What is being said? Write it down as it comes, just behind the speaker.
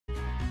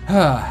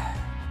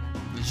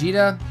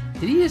Vegeta,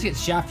 did he just get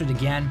shafted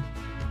again?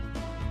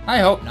 I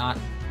hope not.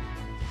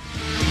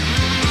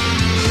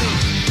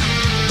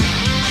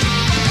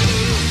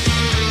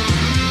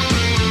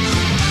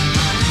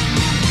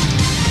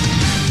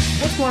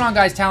 What's going on,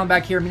 guys? Talon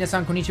back here.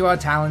 Minasan konnichiwa,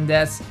 Talon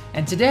desu.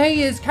 And today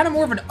is kind of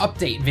more of an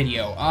update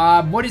video.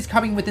 What is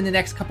coming within the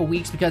next couple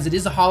weeks, because it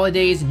is the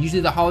holidays, and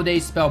usually the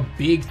holidays spell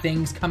big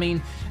things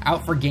coming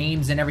out for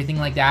games and everything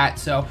like that.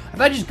 So I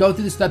thought I'd just go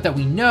through the stuff that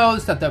we know,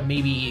 the stuff that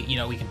maybe, you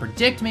know, we can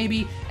predict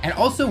maybe, and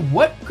also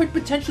what could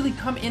potentially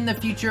come in the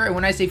future. And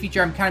when I say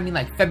future, I'm kind of mean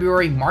like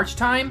February, March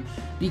time,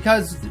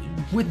 because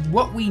with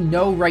what we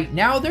know right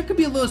now, there could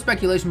be a little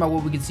speculation about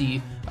what we could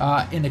see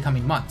in the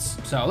coming months.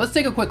 So let's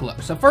take a quick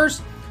look. So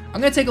first, I'm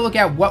going to take a look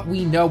at what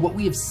we know, what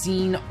we have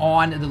seen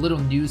on the little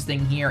news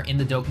thing here in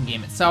the Dokkan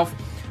game itself.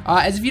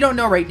 As if you don't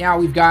know right now,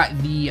 we've got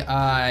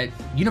the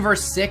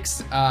Universe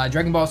 6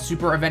 Dragon Ball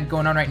Super event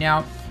going on right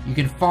now. You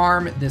can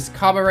farm this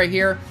Kaba right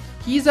here.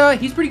 He's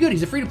pretty good.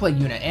 He's a free-to-play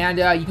unit, and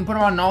you can put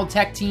him on an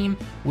all-tech team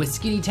with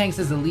Skinny Tanks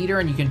as the leader,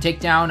 and you can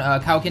take down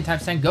Kaioken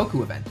x 10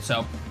 Goku event.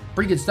 So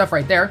pretty good stuff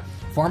right there.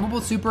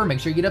 Farmable Super, make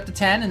sure you get up to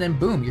 10, and then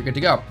boom, you're good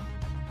to go.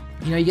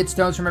 You know, you get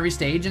stones from every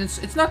stage, and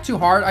it's not too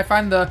hard. I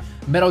find the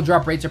metal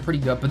drop rates are pretty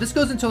good, but this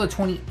goes until the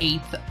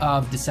 28th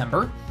of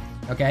December,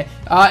 okay?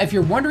 If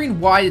you're wondering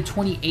why the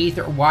 28th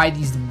or why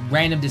these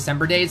random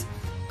December days,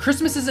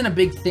 Christmas isn't a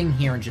big thing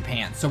here in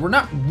Japan, so we're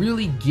not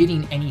really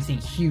getting anything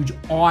huge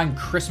on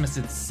Christmas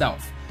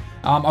itself.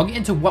 I'll get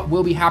into what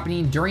will be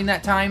happening during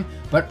that time,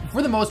 but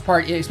for the most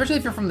part, especially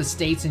if you're from the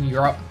States and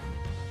Europe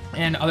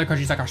and other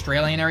countries like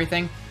Australia and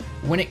everything,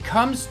 when it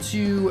comes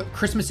to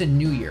Christmas and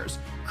New Year's,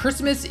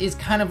 Christmas is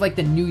kind of like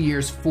the New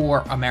Year's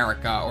for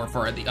America or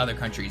for the other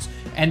countries.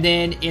 And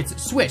then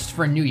it's switched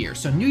for New Year's.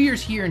 So New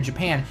Year's here in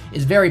Japan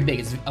is very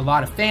big. It's a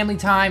lot of family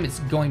time. It's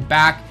going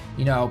back,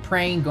 you know,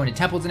 praying, going to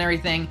temples and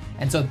everything.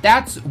 And so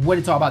that's what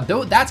it's all about.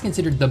 Though that's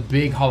considered the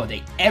big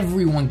holiday.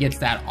 Everyone gets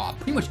that off.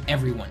 Pretty much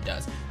everyone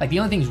does. Like the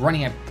only things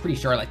running, I'm pretty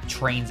sure, are like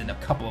trains and a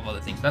couple of other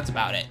things. That's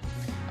about it.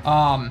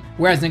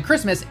 Whereas in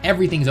Christmas,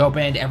 everything's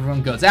opened,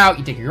 everyone goes out,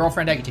 you take your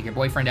girlfriend out, you take your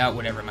boyfriend out,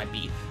 whatever it might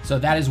be. So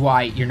that is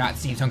why you're not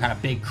seeing some kind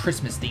of big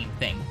Christmas themed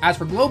thing. As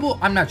for Global,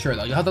 I'm not sure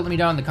though. You'll have to let me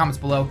know in the comments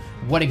below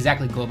what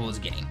exactly Global is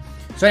getting.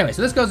 So anyway,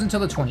 so this goes until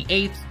the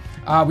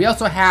 28th. We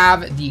also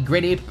have the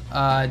Great Ape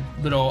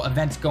little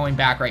events going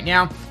back right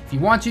now. If you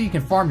want to, you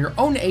can farm your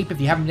own ape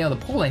if you haven't been able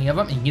to pull any of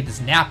them, and you can get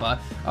this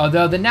Nappa.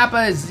 Although the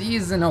Nappa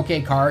is an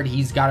okay card.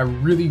 He's got a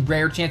really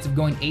rare chance of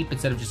going ape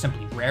instead of just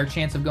simply rare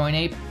chance of going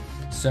ape.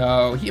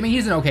 So, I mean,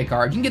 he's an okay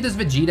card. You can get this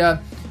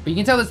Vegeta, but you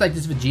can tell this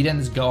Vegeta and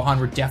this Gohan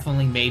were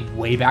definitely made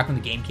way back when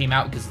the game came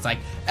out, because it's like,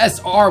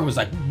 SR was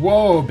like,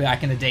 whoa,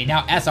 back in the day.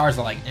 Now SRs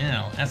are like,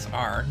 ew,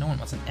 SR. No one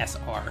wants an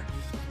SR.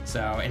 So,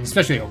 and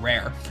especially a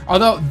rare.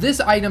 Although, this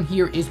item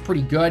here is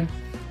pretty good.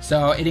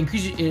 So, it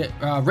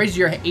raises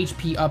your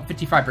HP up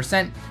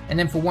 55%, and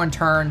then for one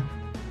turn,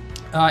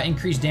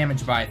 increase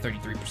damage by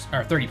 33%,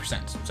 or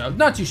 30%. So,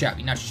 not too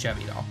shabby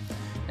at all.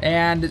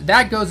 And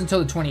that goes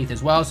until the 20th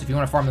as well, so if you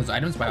want to farm those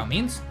items, by all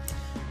means.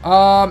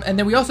 And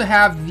then we also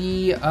have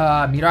the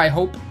Mirai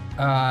Hope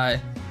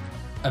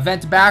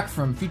event back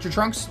from Future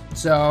Trunks.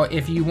 So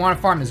if you want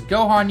to farm this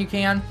Gohan, you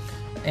can.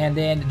 And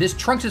then this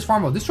Trunks is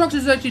farmable. This Trunks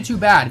is actually too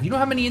bad. If you don't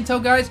have any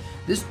intel, guys,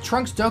 this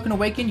Trunks Dokkan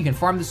Awaken, you can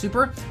farm the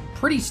Super.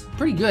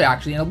 Pretty good,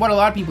 actually. And what a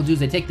lot of people do is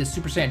they take this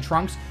Super Saiyan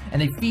Trunks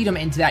and they feed him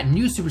into that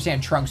new Super Saiyan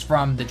Trunks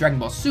from the Dragon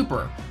Ball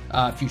Super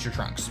Future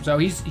Trunks. So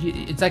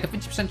it's like a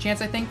 50%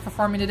 chance, I think, for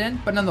farming it in,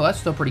 but nonetheless,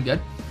 still pretty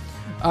good.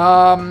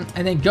 And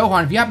then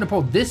Gohan, if you happen to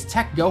pull this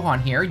Tech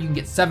Gohan here, you can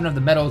get 7 of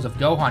the medals of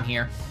Gohan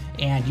here,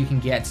 and you can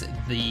get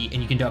you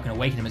can Dokkan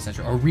Awaken him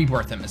essentially, or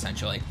rebirth him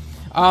essentially.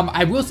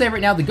 I will say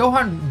right now, the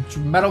Gohan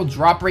medal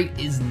drop rate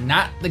is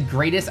not the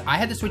greatest. I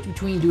had to switch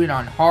between doing it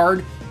on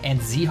hard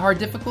and Z hard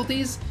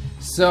difficulties.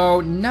 So,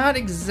 not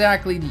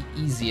exactly the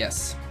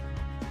easiest.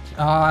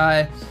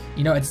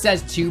 You know, it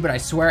says 2, but I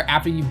swear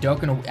after you've gone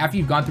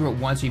through it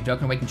once, or you've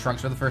Dokkan Awakened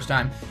Trunks for the first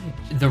time,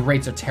 the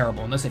rates are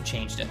terrible, unless they've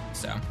changed it.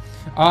 So,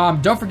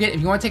 don't forget, if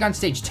you want to take on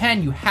stage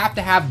 10, you have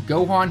to have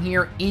Gohan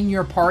here in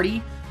your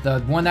party,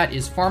 the one that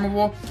is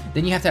farmable.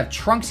 Then you have to have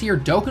Trunks here,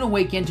 Dokkan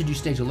Awaken to do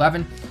stage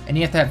 11, and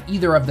you have to have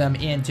either of them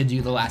in to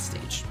do the last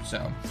stage.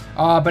 So,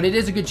 but it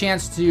is a good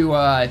chance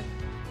to,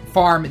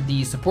 farm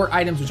the support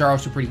items, which are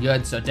also pretty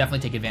good, so definitely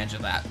take advantage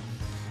of that.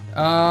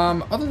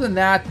 Other than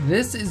that,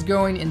 this is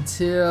going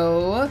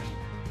until...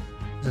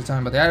 Is it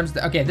talking about the items?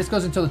 Okay, this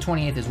goes until the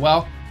 28th as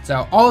well.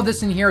 So all of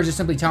this in here is just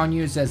simply telling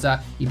you, it says,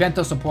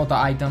 Evento Supporta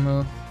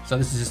Item. So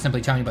this is just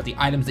simply telling you about the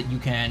items that you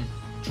can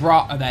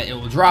drop, that it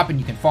will drop and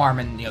you can farm,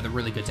 and you know, they're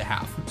really good to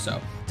have. So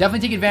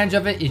definitely take advantage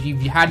of it. If you've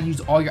had to use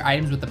all your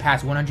items with the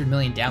past 100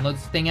 million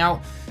downloads thing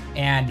out,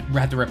 and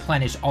have to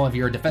replenish all of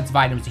your defensive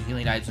items and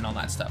healing items and all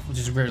that stuff, which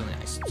is really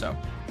nice. So,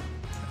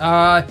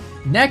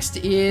 next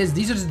is,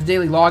 these are just the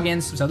daily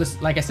logins. So this,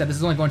 like I said, this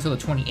is only going until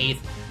the 28th.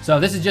 So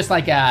this is just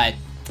like a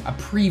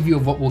preview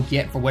of what we'll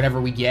get for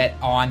whatever we get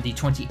on the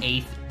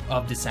 28th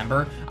of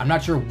December. I'm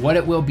not sure what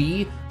it will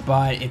be,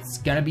 but it's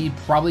gonna be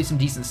probably some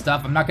decent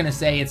stuff. I'm not gonna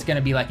say it's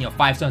gonna be like, you know,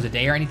 5 stones a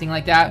day or anything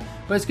like that,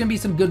 but it's gonna be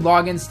some good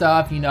login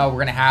stuff. You know, we're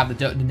gonna have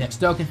the next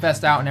Dokkan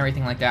Fest out and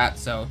everything like that,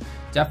 so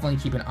definitely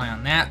keep an eye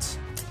on that.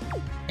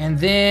 And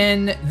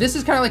then this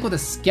is kind of like what the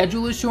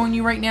schedule is showing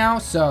you right now.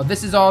 So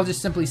this is all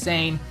just simply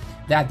saying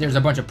that there's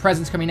a bunch of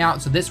presents coming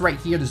out. So this right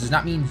here, this does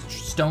not mean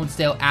stone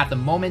sale at the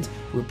moment.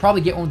 We'll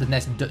probably get one with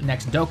the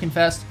next Dokkan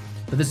Fest,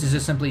 but this is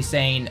just simply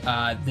saying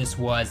this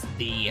was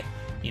the,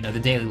 you know, the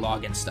daily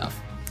login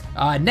stuff.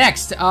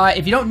 Next,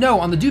 if you don't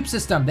know, on the dupe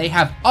system, they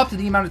have upped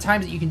the amount of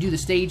times that you can do the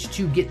stage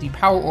to get the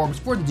power orbs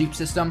for the dupe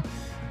system.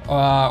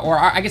 Or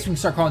I guess we can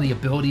start calling it the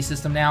ability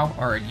system now,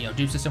 or, you know,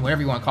 dupe system,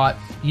 whatever you want to call it.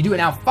 You do it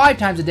now 5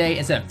 times a day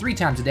instead of 3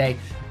 times a day.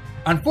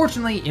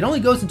 Unfortunately, it only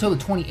goes until the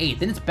 28th,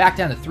 then it's back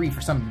down to 3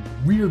 for some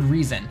weird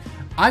reason.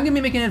 I'm going to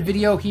be making a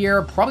video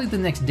here, probably the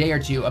next day or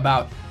two,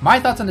 about my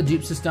thoughts on the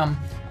dupe system,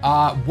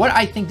 what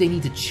I think they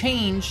need to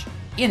change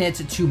in it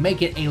to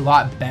make it a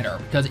lot better,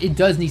 because it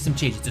does need some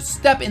changes. It's a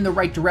step in the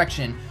right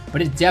direction,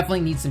 but it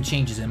definitely needs some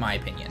changes in my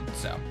opinion.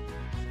 So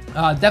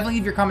definitely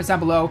leave your comments down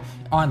below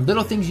on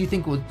little things you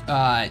think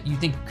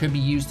could be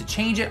used to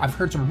change it. I've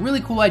heard some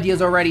really cool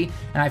ideas already,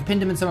 and I've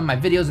pinned them in some of my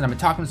videos, and I've been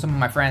talking to some of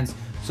my friends,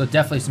 so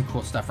definitely some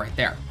cool stuff right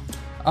there.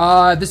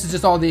 This is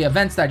just all the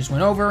events that I just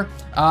went over.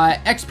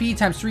 XP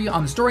times 3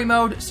 on the story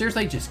mode.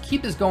 Seriously, just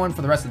keep this going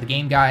for the rest of the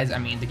game, guys. I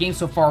mean, the game's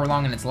so far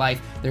along in its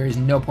life, there is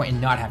no point in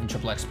not having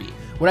triple XP.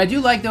 What I do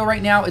like, though,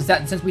 right now is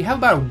that since we have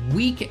about a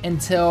week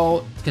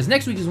until, because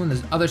next week is when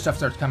this other stuff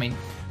starts coming,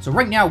 so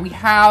right now we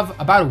have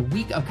about a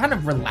week of kind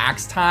of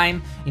relaxed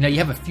time. You know, you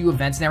have a few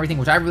events and everything,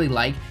 which I really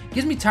like. It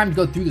gives me time to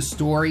go through the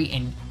story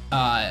and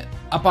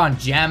up on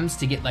gems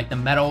to get like the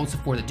medals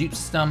for the dupe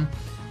system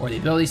or the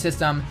ability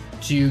system,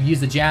 to use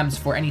the gems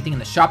for anything in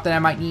the shop that I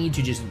might need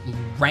to just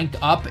rank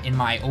up in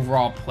my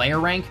overall player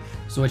rank,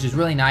 so which is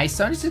really nice.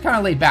 So I'm just kind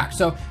of laid back.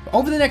 So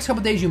over the next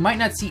couple days, you might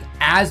not see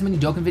as many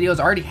Dokkan videos.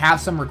 I already have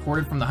some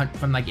recorded from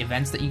like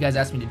events that you guys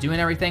asked me to do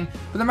and everything,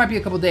 but there might be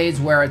a couple days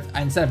where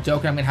instead of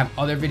Dokkan, I'm gonna have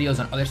other videos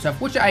on other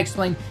stuff, which I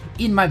explained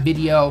in my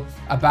video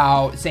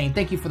about saying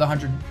thank you for the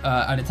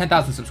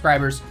 10,000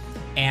 subscribers,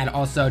 and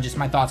also just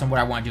my thoughts on what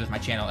I want to do with my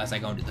channel as I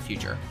go into the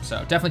future. So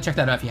definitely check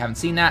that out if you haven't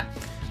seen that.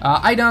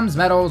 Items,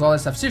 medals, all that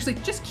stuff. Seriously,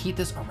 just keep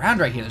this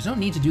around right here. There's no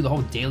need to do the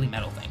whole daily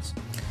medal things.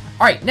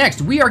 All right,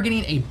 next, we are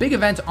getting a big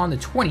event on the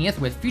 20th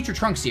with Future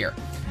Trunks here,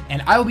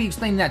 and I will be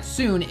explaining that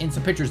soon in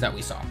some pictures that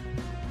we saw.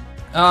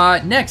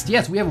 Next,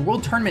 yes, we have a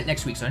World Tournament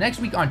next week. So next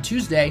week on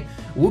Tuesday,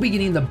 we'll be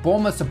getting the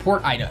Bulma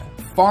support item.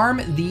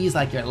 Farm these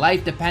like your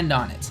life depend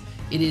on it.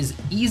 It is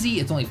easy.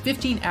 It's only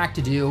 15 act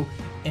to do,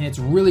 and it's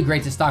really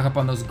great to stock up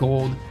on those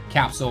gold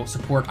capsule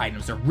support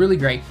items. They're really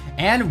great.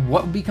 And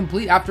what will be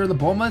complete after the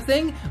Bulma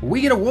thing?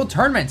 We get a World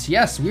Tournament.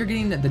 Yes, we're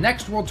getting the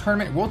next World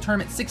Tournament, World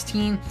Tournament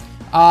 16.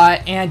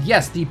 And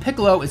yes, the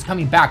Piccolo is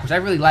coming back, which I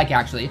really like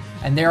actually.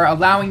 And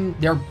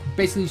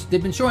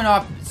they've been showing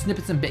off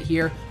snippets and bit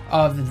here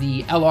of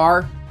the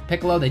LR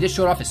Piccolo. They just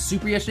showed off his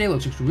super yesterday,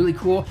 which looks really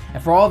cool.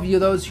 And for all of you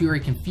those who are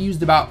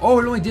confused about, oh,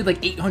 it only did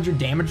like 800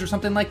 damage or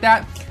something like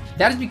that,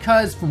 that is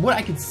because from what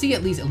I can see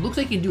at least, it looks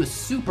like you can do a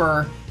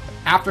super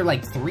after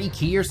like 3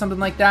 key or something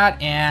like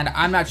that, and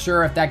I'm not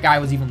sure if that guy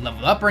was even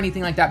leveled up or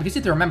anything like that, because you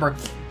have to remember,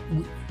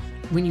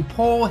 when you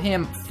pull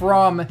him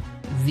from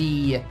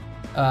the,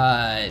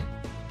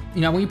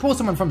 you know, when you pull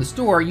someone from the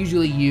store,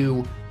 usually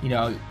you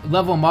know,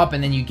 level them up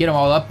and then you get them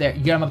all up there,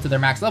 you get them up to their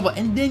max level,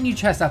 and then you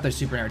test out their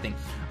super and everything.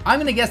 I'm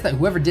gonna guess that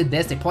whoever did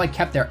this, they probably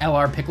kept their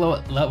LR Piccolo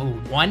at level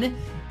 1,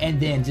 and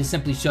then just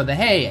simply showed that,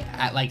 hey,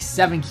 at like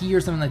 7 key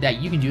or something like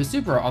that, you can do a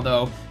super,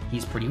 although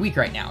he's pretty weak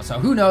right now. So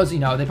who knows, you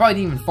know, they probably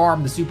didn't even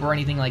farm the super or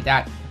anything like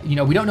that. You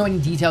know, we don't know any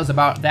details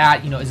about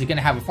that. You know, is it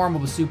gonna have a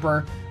farmable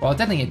super? Well,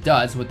 definitely it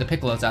does with the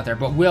Piccolos out there,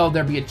 but will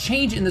there be a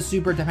change in the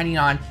super depending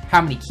on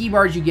how many key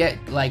bars you get,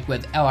 like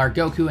with LR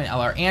Goku and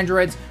LR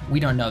Androids? We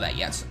don't know that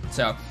yet.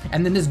 So,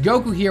 and then this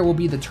Goku here will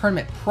be the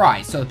tournament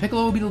prize. So the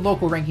Piccolo will be the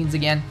local rankings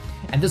again,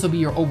 and this will be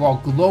your overall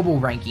global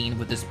ranking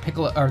with this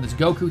Piccolo, or this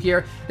Goku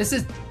here. This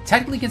is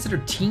technically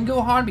considered Teen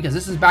Gohan because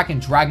this is back in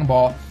Dragon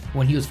Ball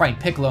when he was fighting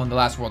Piccolo in the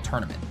last World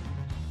Tournament.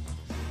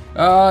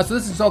 So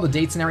this is all the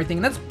dates and everything,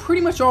 and that's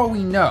pretty much all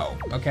we know,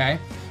 okay?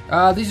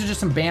 These are just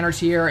some banners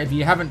here. If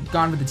you haven't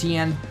gone with the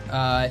TN,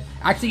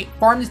 actually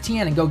farm this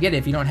TN and go get it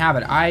if you don't have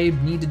it. I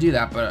need to do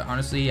that, but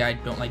honestly, I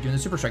don't like doing the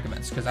Super Strike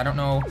events because I don't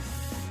know,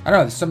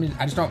 there's something,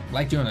 I just don't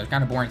like doing those.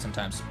 Kind of boring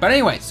sometimes. But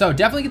anyway, so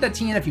definitely get that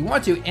TN if you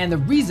want to, and the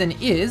reason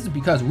is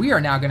because we are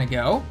now gonna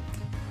go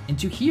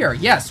into here.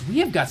 Yes, we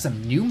have got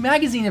some new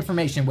magazine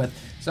information with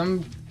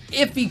some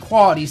iffy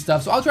quality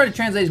stuff, so I'll try to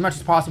translate as much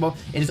as possible.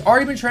 It has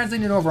already been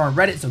translated over on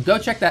Reddit, so go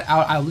check that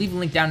out. I'll leave a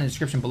link down in the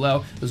description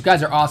below. Those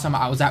guys are awesome.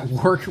 I was at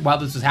work while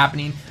this was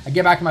happening. I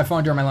get back to my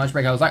phone during my lunch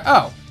break. I was like,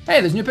 oh,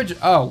 hey, there's new pictures.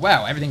 Oh,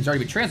 wow, everything's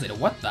already been translated.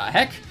 What the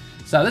heck?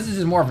 So this is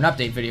just more of an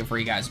update video for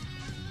you guys.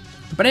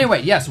 But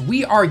anyway, yes,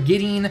 we are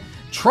getting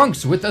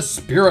Trunks with a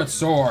Spirit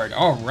Sword.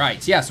 All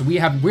right, yeah, so we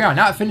are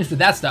not finished with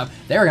that stuff.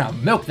 They're gonna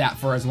milk that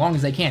for as long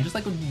as they can, just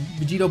like with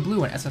Vegito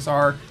Blue and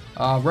SSR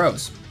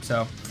Rose.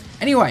 So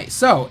Anyway,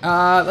 so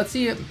let's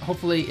see,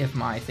 hopefully if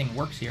my thing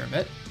works here a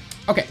bit.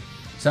 Okay,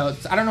 so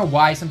I don't know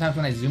why sometimes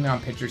when I zoom in on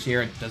pictures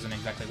here, it doesn't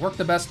exactly work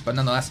the best, but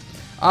nonetheless.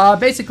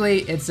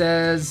 Basically, it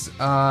says,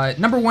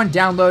 number 1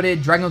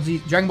 downloaded,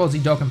 Dragon Ball Z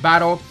Dokkan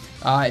Battle.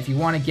 If you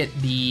want to get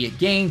the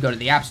game, go to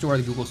the App Store,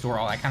 the Google Store,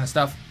 all that kind of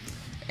stuff.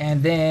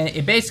 And then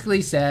it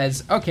basically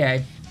says,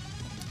 okay,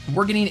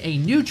 we're getting a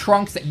new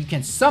Trunks that you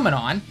can summon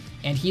on,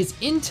 and he is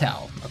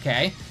Intel,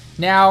 okay?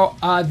 Now,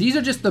 these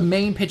are just the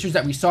main pictures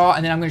that we saw,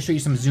 and then I'm going to show you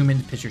some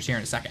zoom-in pictures here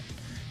in a second.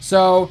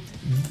 So,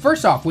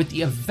 first off, with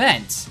the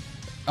event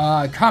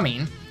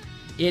coming,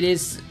 it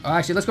is...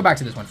 actually, let's go back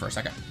to this one for a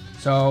second.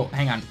 So,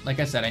 hang on. Like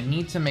I said, I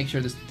need to make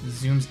sure this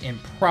zooms in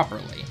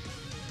properly.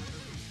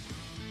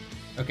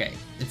 Okay,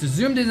 it's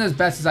zoomed in as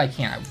best as I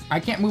can. I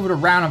can't move it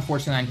around,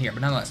 unfortunately, on here,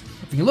 but nonetheless.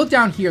 If you look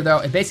down here, though,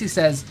 it basically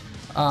says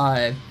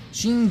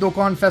Shin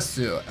Dokkan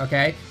Festu,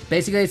 okay?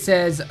 Basically, it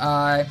says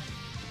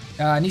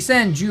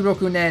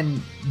 2016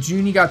年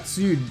12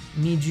月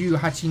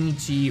28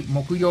日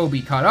木曜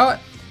日から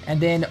and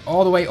then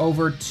all the way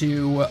over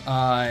to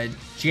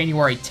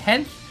January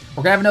 10th,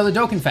 we're going to have another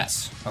Dokkan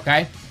Fest,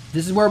 okay?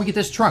 This is where we get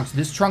this Trunks.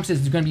 This Trunks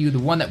is going to be the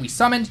one that we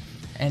summoned.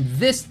 And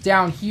this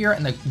down here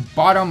in the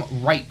bottom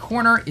right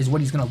corner is what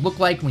he's going to look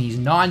like when he's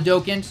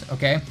non-Dokkaned,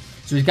 okay?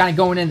 So he's kind of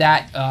going in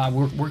that, a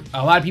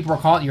lot of people are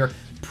calling it your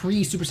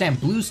pre-Super Saiyan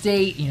Blue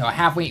state, you know,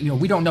 halfway,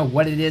 we don't know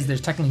what it is.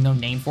 There's technically no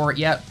name for it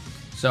yet.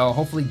 So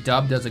hopefully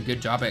Dub does a good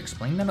job at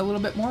explaining that a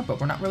little bit more, but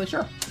we're not really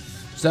sure.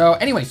 So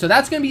anyway, so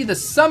that's going to be the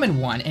summon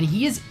one, and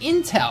he is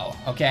Intel,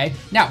 okay?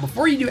 Now,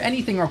 before you do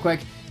anything real quick,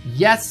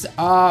 yes,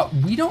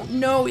 we don't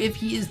know if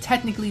he is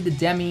technically the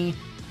Demi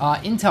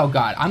Intel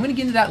God. I'm going to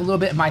get into that a little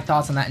bit, my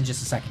thoughts on that in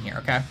just a second here,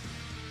 okay?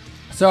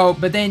 So,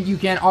 but then you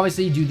can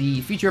obviously do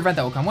the feature event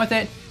that will come with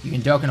it. You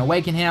can Dokkan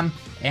Awaken him,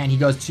 and he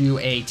goes to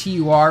a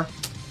TUR,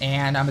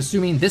 and I'm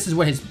assuming this is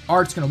what his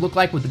art's going to look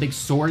like with the big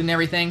sword and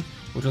everything,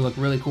 which will look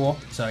really cool.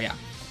 So, yeah.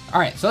 All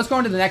right, so let's go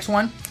into the next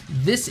one.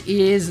 This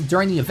is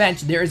during the event.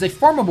 There is a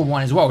farmable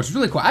one as well, which is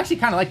really cool. I actually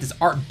kind of like this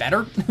art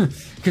better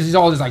because he's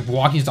all just like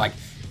walking. He's like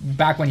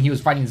back when he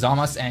was fighting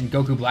Zamasu and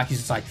Goku Black. He's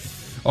just like,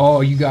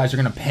 oh, you guys are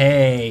gonna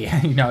pay,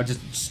 you know, just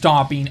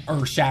stomping,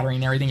 earth-shattering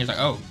and everything. It's like,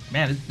 oh,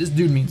 man, this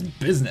dude means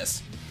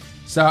business.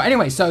 So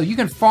anyway, so you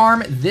can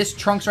farm this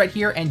Trunks right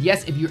here, and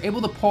yes, if you're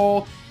able to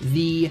pull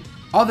the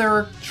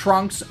other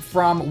Trunks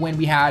from when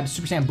we had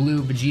Super Saiyan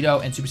Blue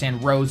Vegito and Super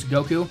Saiyan Rose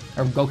Goku,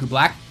 or Goku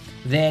Black,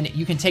 then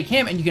you can take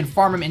him and you can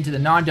farm him into the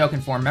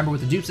non-Dokkan form. Remember,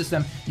 with the dupe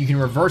system, you can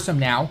reverse him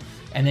now,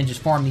 and then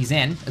just farm these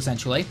in,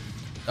 essentially.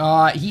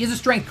 He is a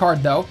strength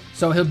card, though,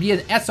 so he'll be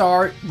an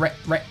SR,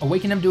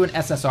 awaken him to an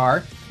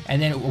SSR,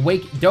 and then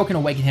Dokkan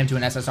awaken him to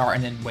an SSR,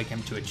 and then awaken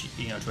him to a,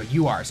 to a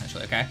UR,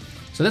 essentially, okay?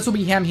 So this will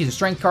be him. He's a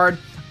strength card.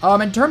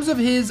 In terms of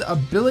his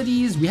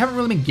abilities, we haven't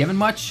really been given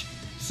much,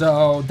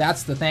 so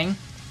that's the thing.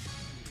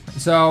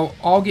 So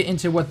I'll get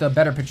into what the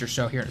better pictures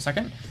show here in a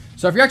second.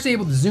 So if you're actually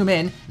able to zoom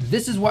in,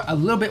 this is what a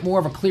little bit more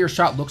of a clear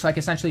shot looks like,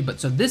 essentially. But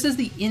so this is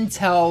the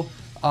Intel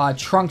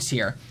Trunks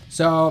here.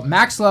 So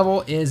max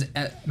level is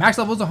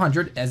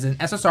 100 as an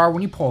SSR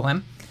when you pull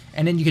him,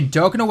 and then you can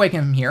Dokkan Awaken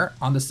him here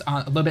on this a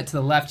little bit to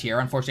the left here.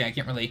 Unfortunately, I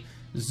can't really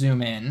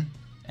zoom in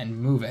and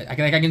move it. I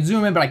can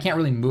zoom in, but I can't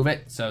really move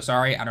it. So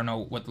sorry, I don't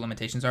know what the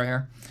limitations are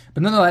here.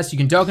 But nonetheless, you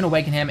can Dokkan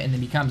Awaken him, and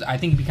then I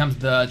think he becomes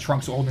the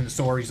Trunks holding the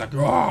sword. He's like,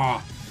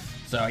 "Rah!"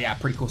 So yeah,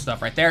 pretty cool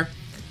stuff right there.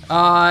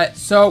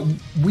 So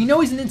we know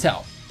he's an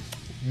Intel.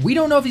 We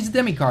don't know if he's a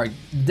Demi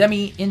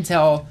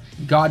Intel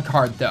God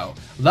card, though.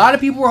 A lot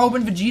of people were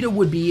hoping Vegeta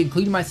would be,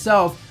 including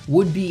myself,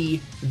 would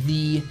be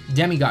the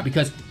demigod,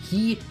 because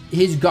his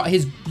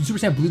Super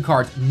Saiyan Blue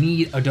cards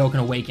need a Dokkan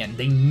Awaken.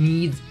 They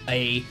need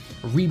a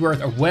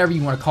rebirth, or whatever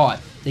you want to call it.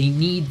 They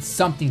need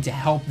something to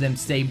help them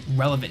stay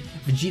relevant.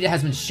 Vegeta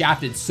has been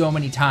shafted so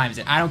many times,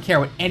 and I don't care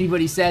what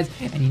anybody says,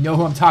 and you know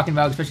who I'm talking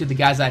about, especially the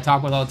guys that I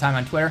talk with all the time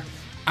on Twitter.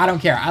 I don't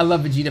care. I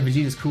love Vegeta.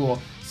 Vegeta's cool.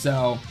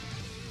 So,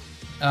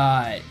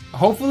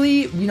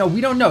 hopefully, we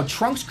don't know.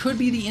 Trunks could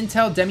be the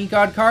Intel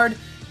Demigod card.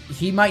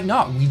 He might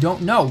not. We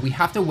don't know. We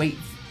have to wait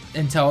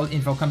until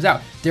info comes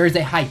out. There is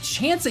a high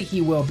chance that he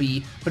will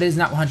be, but it is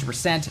not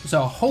 100%.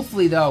 So,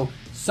 hopefully, though,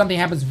 something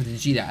happens with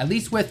Vegeta. At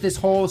least with this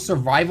whole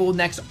survival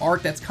next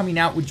arc that's coming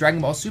out with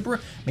Dragon Ball Super,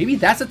 maybe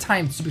that's the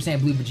time Super Saiyan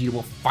Blue Vegeta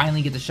will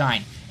finally get to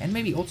shine. And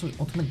maybe Ultimate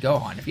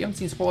Gohan. If you haven't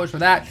seen spoilers for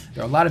that,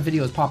 there are a lot of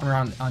videos popping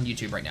around on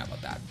YouTube right now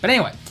about that. But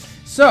anyway,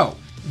 so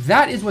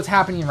that is what's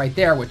happening right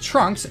there with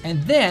Trunks.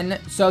 And then,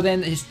 so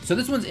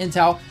this one's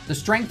Intel. The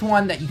strength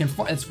one that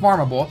it's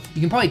farmable.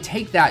 You can probably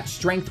take that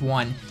strength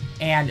one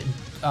and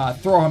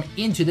throw him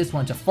into this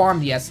one to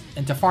farm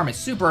to farm his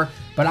super.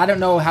 But I don't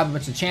know how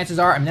much the chances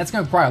are. I mean, that's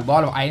going to require a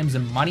lot of items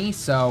and money.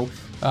 So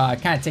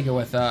kind of take it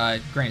with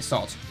a grain of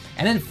salt.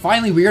 And then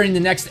finally, we are in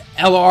the next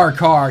LR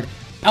card.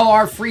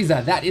 LR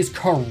Frieza, that is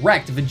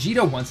correct.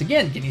 Vegeta, once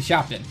again, getting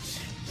shafted.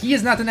 He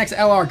is not the next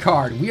LR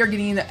card. We are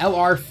getting the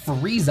LR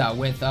Frieza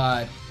with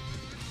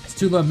his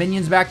two little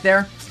minions back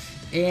there.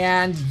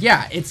 And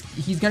yeah,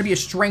 he's going to be a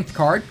strength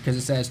card because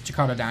it says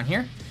Chikara down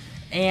here.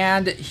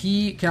 And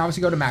he can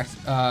obviously go to max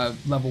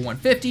level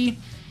 150.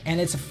 and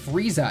it's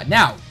Frieza.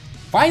 Now,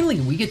 finally,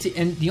 we get to,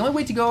 and the only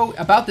way to go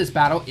about this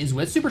battle is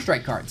with Super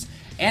Strike cards.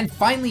 And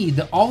finally,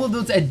 all of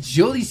those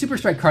agility Super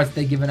Strike cards that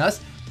they've given us,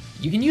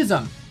 you can use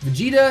them.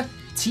 Vegeta,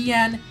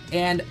 Tien,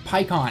 and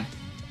Pikkon.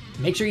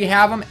 Make sure you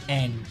have them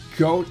and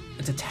go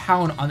to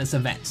town on this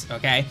event,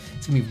 okay?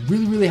 It's gonna be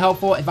really, really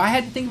helpful. If I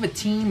had to think of a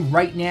team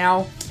right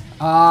now,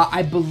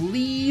 I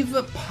believe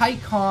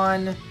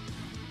Pikkon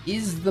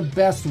is the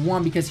best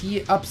one because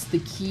he ups the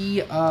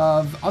key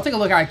of, I'll take a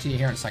look actually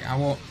here in a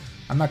second.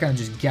 I'm not gonna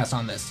just guess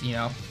on this, you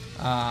know?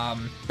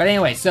 But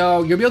anyway,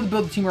 so you'll be able to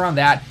build a team around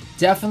that.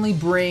 Definitely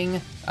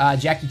bring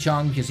Jackie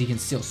Chung because he can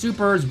steal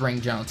supers, bring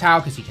General Tao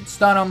because he can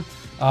stun him.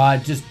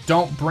 Just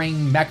don't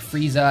bring Mech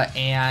Frieza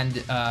and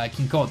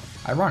King Cold.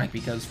 Ironic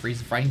because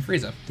Frieza fighting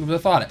Frieza. Who would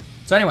have thought it?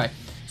 So anyway,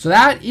 so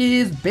that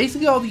is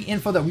basically all the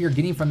info that we are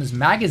getting from this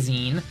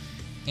magazine.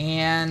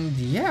 And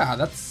yeah,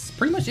 that's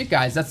pretty much it,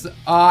 guys. That's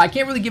I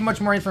can't really give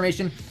much more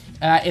information.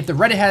 If the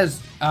Reddit has,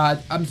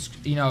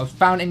 you know,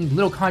 found any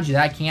little kanji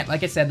that I can't,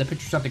 like I said, the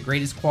picture's not the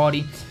greatest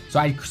quality, so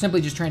I simply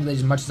just translated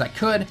as much as I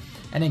could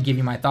and then give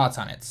you my thoughts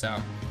on it. So,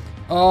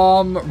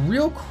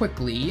 real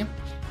quickly,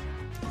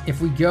 if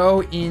we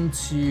go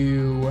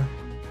into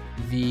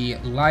the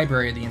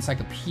library, the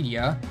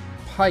encyclopedia,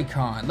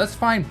 Pikkon. Let's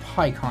find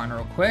Pikkon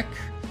real quick.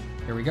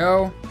 Here we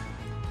go.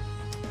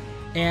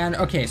 And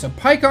okay, so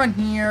Pikkon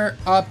here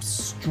ups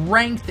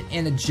strength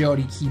and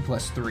agility key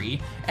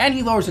 +3, and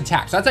he lowers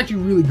attack. So that's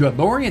actually really good.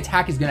 Lowering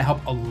attack is going to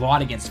help a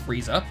lot against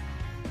Frieza,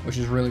 which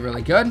is really,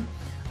 really good.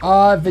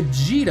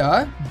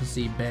 Vegeta, let's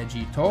see,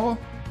 Vegito.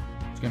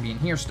 It's going to be in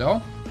here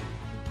still.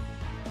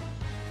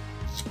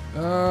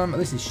 At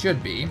least he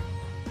should be.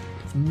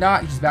 If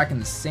not, he's back in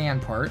the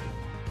sand part,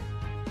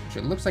 which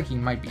it looks like he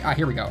might be. Ah,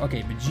 here we go.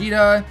 Okay,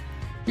 Vegeta.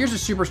 Here's a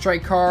Super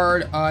Strike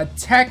card.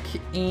 Tech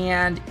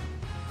and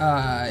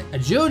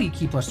agility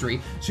key +3.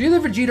 So either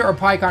Vegeta or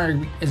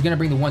Pikkon is going to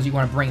bring the ones you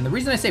want to bring. And the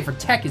reason I say for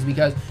tech is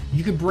because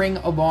you could bring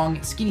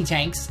along Skinny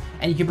Tanks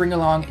and you could bring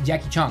along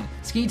Jackie Chung.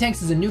 Skinny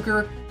Tanks is a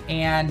nuker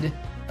and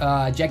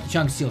Jackie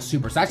Chung steals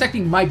super. So that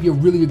actually might be a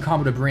really good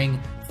combo to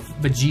bring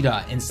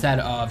Vegeta instead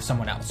of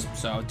someone else.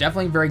 So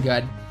definitely very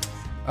good.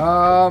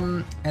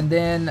 And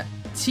then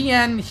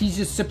Tien, he's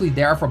just simply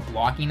there for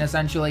blocking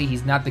essentially.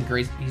 He's not the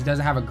great, he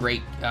doesn't have a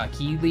great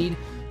key lead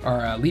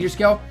or leader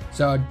skill.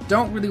 So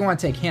don't really want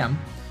to take him.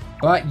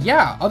 But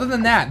yeah, other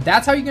than that,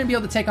 that's how you're going to be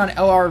able to take on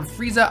LR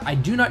Frieza. I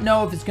do not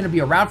know if it's going to be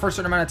around for a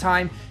certain amount of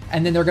time,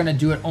 and then they're going to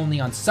do it only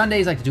on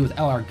Sundays like to do with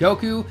LR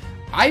Goku.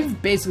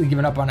 I've basically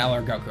given up on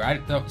LR Goku. I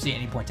don't see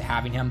any point to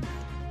having him.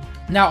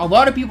 Now, a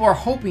lot of people are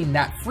hoping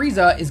that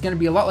Frieza is going to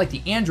be a lot like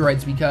the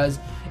androids, because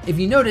if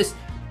you notice,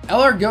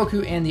 LR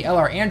Goku and the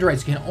LR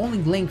androids can only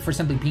link for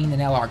simply being an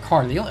LR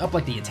card. They only up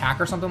like the attack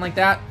or something like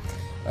that.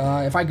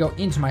 If I go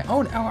into my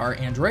own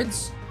LR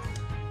androids,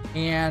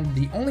 and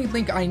the only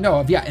link I know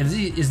of, yeah,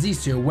 is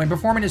these two. When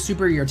performing a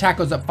super, your attack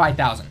goes up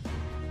 5,000.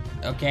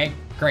 Okay,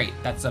 great.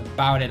 That's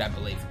about it, I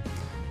believe.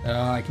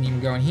 I can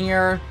even go in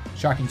here.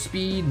 Shocking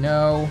speed,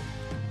 no.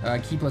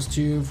 Key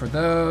 +2 for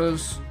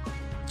those.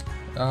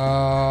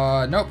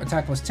 Nope.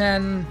 Attack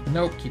 +10.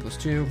 Nope. Key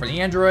 +2 for the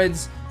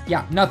androids.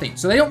 Yeah, nothing.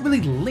 So they don't really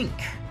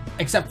link,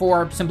 except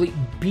for simply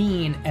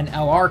being an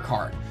LR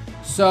card.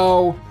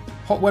 So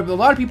what a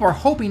lot of people are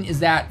hoping is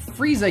that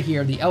Frieza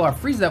here, the LR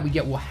Frieza that we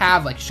get, will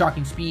have like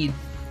shocking speed,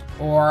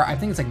 or I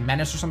think it's like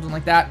menace or something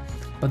like that.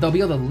 But they'll be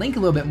able to link a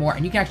little bit more,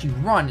 and you can actually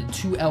run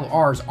 2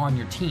 LRs on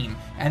your team,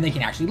 and they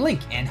can actually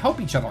link and help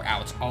each other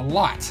out a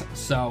lot.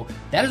 So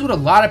that is what a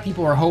lot of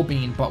people are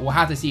hoping, but we'll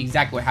have to see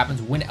exactly what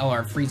happens when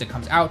LR Frieza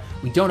comes out.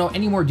 We don't know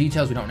any more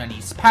details. We don't know any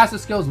passive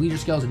skills, leader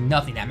skills,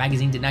 nothing. That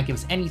magazine did not give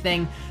us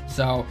anything,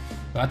 so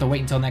we'll have to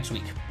wait until next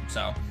week.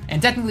 So,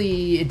 and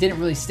technically, it didn't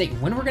really state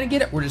when we're going to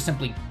get it. We're just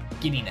simply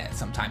getting it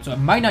sometime. So it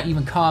might not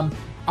even come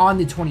on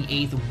the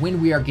 28th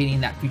when we are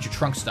getting that Future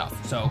Trunks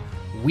stuff. So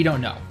we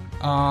don't know.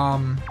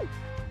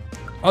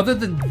 Other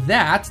than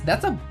that,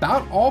 that's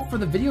about all for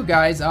the video,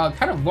 guys.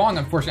 Kind of long,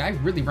 unfortunately.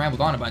 I really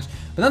rambled on a bunch.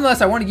 But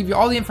nonetheless, I want to give you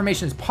all the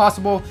information as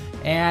possible.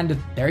 And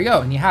there you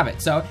go, and you have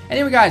it. So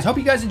anyway, guys, hope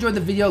you guys enjoyed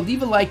the video.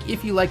 Leave a like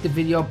if you liked the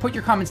video. Put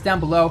your comments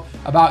down below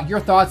about your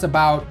thoughts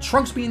about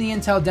Trunks being the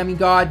Intel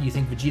demigod. You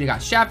think Vegeta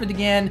got shafted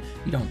again?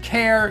 You don't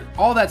care?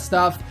 All that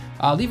stuff.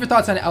 Leave your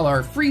thoughts on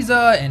LR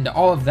Frieza and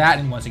all of that.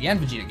 And once again,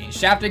 Vegeta getting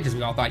shafted because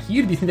we all thought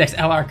he'd be the next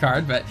LR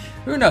card. But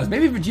who knows?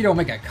 Maybe Vegeta will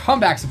make a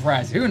comeback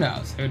surprise. Who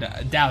knows? Who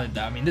knows? Doubt it,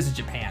 though. I mean, this is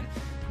Japan.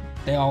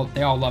 They all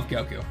love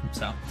Goku.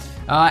 So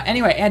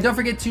anyway, and don't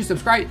forget to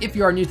subscribe if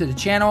you are new to the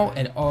channel.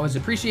 It always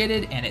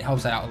appreciated, and it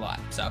helps out a lot.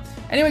 So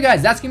anyway,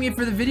 guys, that's going to be it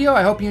for the video.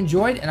 I hope you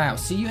enjoyed, and I'll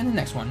see you in the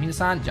next one.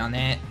 Minasan, John.